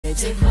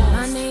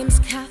My name's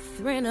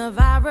Catherine of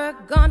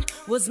Aragon,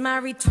 was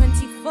married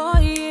 24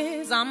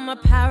 years. I'm a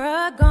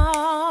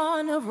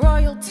paragon of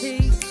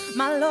royalty.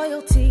 My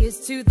loyalty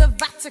is to the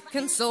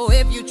Vatican, so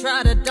if you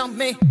try to dump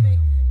me,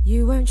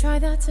 you won't try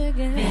that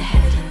again.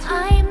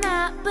 I'm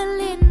that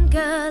Berlin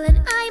girl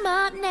and I'm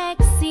up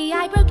next. See,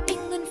 I broke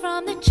England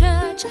from the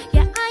church.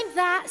 Yeah, I'm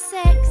that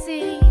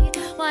sexy.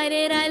 Why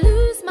did I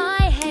lose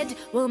my head?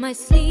 Well, my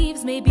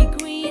sleeves may be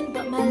green,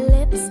 but my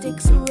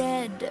lipstick's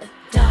red.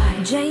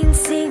 Die. Jane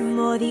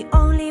Seymour, the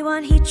only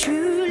one he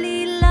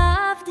truly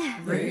loved.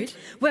 Rude.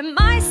 When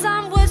my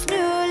son was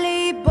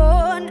newly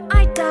born,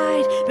 I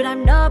died, but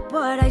I'm not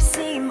what I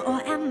seem,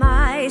 or am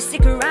I?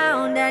 Stick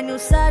around and you'll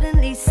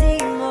suddenly see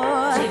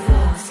more.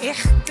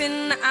 Ich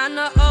bin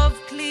Anna of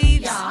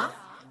Cleves. Yeah.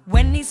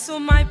 When he saw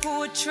my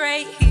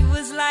portrait, he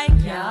was like,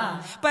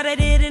 yeah, but I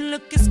didn't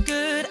look as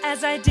good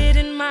as I did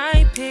in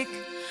my pic.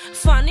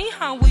 Funny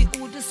how we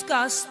all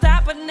discussed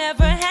that, but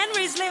never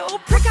Henry's little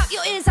Prick out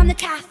your ears, I'm the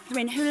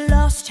Catherine who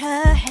lost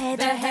her head.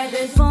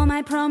 Beheaded. For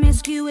my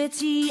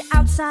promiscuity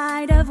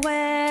outside of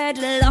wed.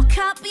 Lock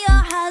up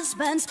your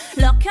husbands,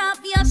 lock up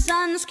your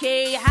sons.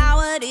 Kay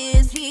Howard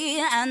is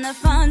here and the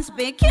fun's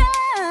began.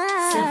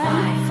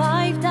 Survive.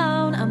 5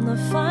 down, I'm the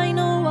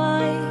final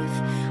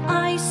wife.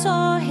 I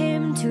saw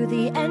him to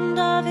the end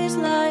of his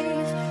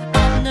life.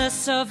 I'm the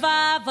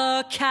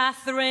survivor,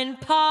 Catherine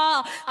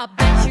Parr. I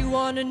bet you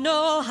wanna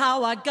know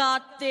how I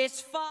got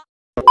this far.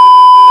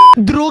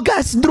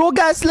 Drogas,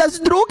 drogas, las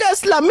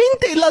drogas, la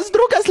mente, las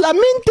drogas, la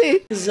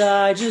mente. 'Cause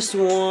I just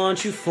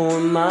want you for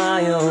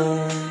my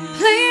own.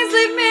 Please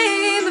leave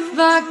me the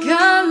fuck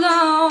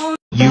alone.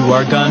 You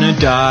are gonna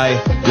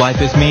die,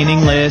 life is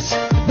meaningless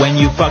when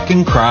you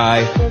fucking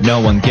cry. No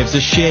one gives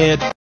a shit.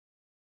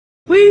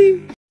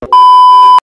 Wee.